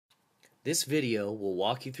This video will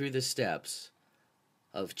walk you through the steps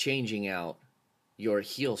of changing out your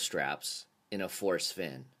heel straps in a force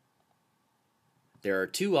fin. There are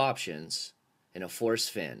two options in a force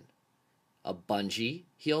fin: a bungie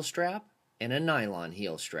heel strap and a nylon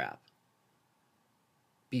heel strap.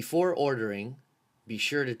 Before ordering, be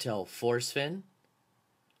sure to tell Force Fin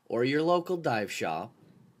or your local dive shop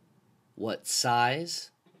what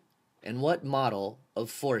size and what model of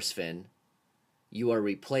force fin you are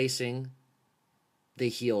replacing the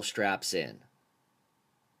heel straps in.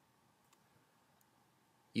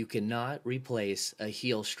 You cannot replace a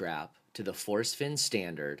heel strap to the force fin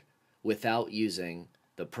standard without using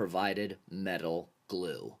the provided metal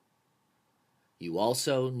glue. You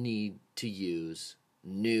also need to use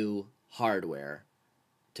new hardware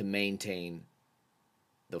to maintain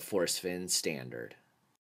the force fin standard.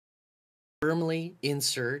 Firmly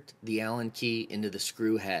insert the Allen key into the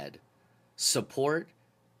screw head. Support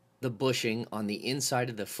the bushing on the inside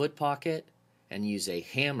of the foot pocket and use a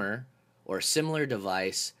hammer or similar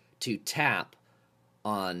device to tap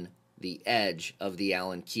on the edge of the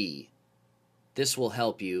Allen key. This will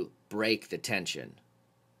help you break the tension.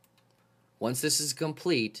 Once this is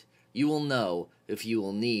complete, you will know if you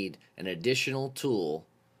will need an additional tool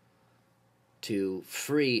to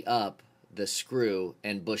free up the screw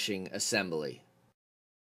and bushing assembly.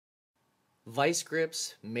 Vice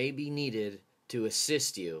grips may be needed to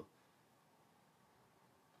assist you.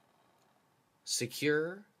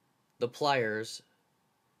 Secure the pliers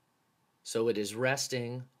so it is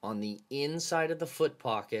resting on the inside of the foot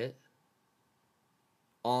pocket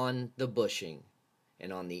on the bushing,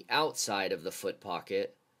 and on the outside of the foot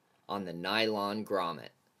pocket on the nylon grommet.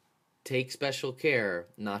 Take special care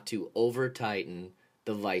not to over-tighten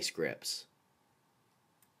the vice grips.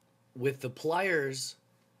 With the pliers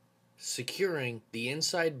securing the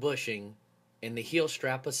inside bushing and the heel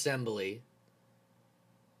strap assembly,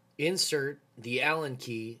 insert the Allen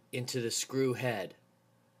key into the screw head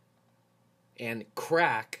and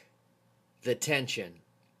crack the tension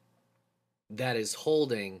that is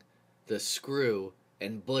holding the screw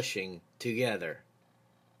and bushing together.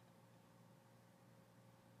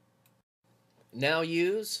 Now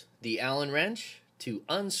use the Allen wrench to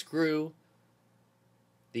unscrew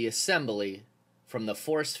the assembly from the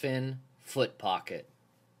force fin foot pocket.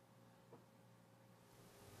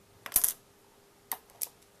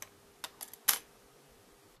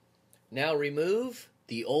 Now remove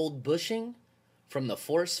the old bushing from the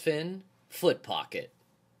force fin foot pocket.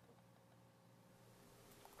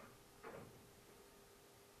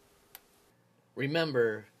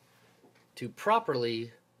 Remember to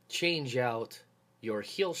properly change out your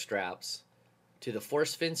heel straps to the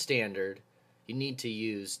force fin standard. You need to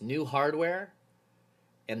use new hardware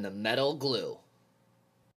and the metal glue.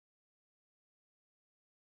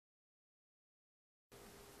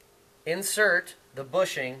 Insert the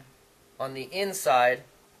bushing on the inside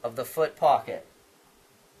of the foot pocket.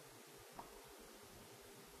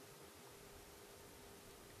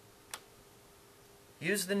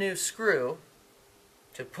 Use the new screw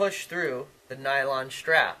to push through the nylon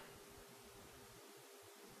strap.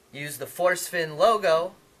 Use the force fin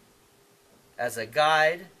logo as a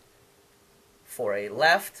guide for a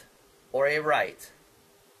left or a right.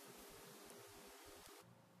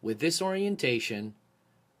 With this orientation,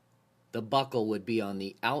 the buckle would be on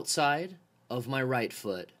the outside of my right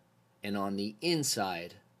foot and on the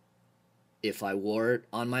inside if I wore it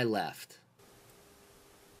on my left.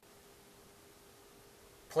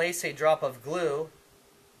 Place a drop of glue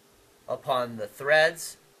upon the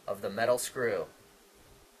threads of the metal screw.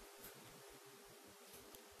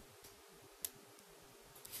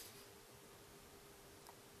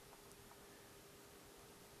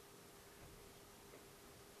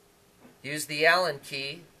 Use the Allen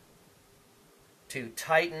key to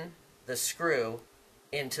tighten the screw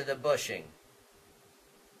into the bushing,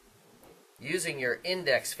 using your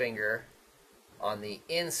index finger on the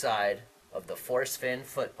inside of the force fin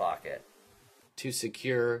foot pocket to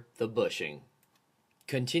secure the bushing.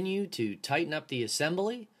 Continue to tighten up the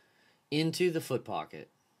assembly into the foot pocket.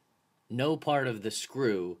 No part of the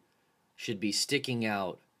screw should be sticking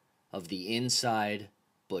out of the inside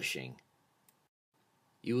bushing.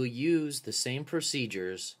 You will use the same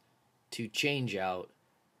procedures to change out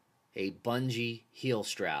a bungie heel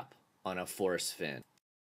strap on a force fin.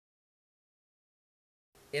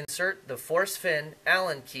 Insert the force fin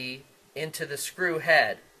Allen key into the screw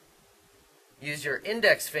head. Use your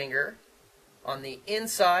index finger on the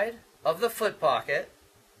inside of the foot pocket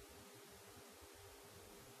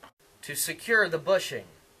to secure the bushing.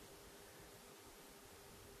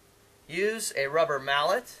 Use a rubber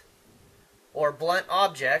mallet or blunt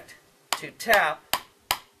object to tap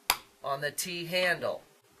on the T handle.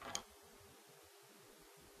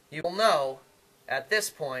 You will know at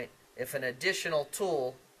this point if an additional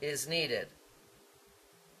tool is needed.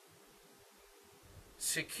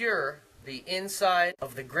 Secure the inside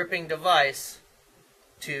of the gripping device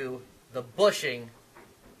to the bushing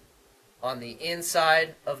on the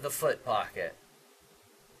inside of the foot pocket.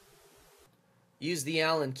 Use the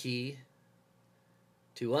Allen key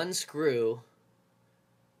to unscrew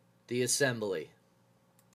the assembly.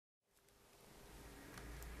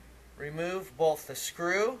 Remove both the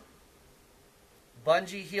screw,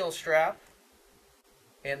 bungee heel strap,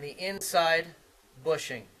 and the inside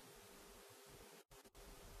bushing.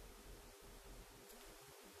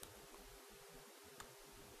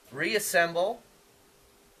 Reassemble.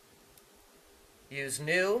 Use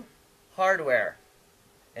new hardware.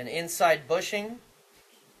 An inside bushing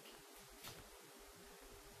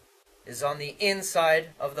is on the inside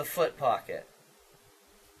of the foot pocket.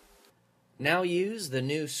 Now use the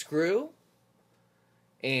new screw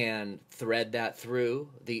and thread that through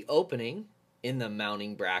the opening in the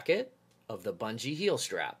mounting bracket of the bungee heel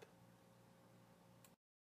strap.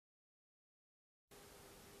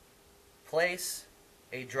 Place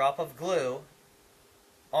a drop of glue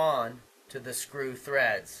on to the screw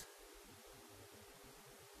threads.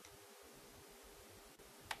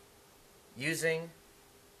 Using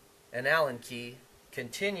an Allen key,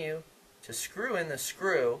 continue to screw in the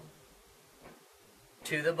screw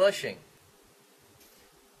to the bushing.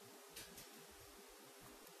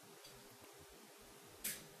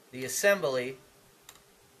 The assembly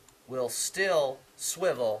will still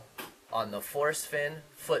swivel on the force fin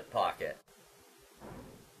foot pocket.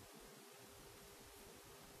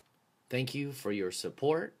 Thank you for your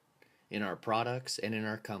support in our products and in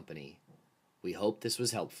our company. We hope this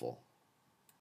was helpful.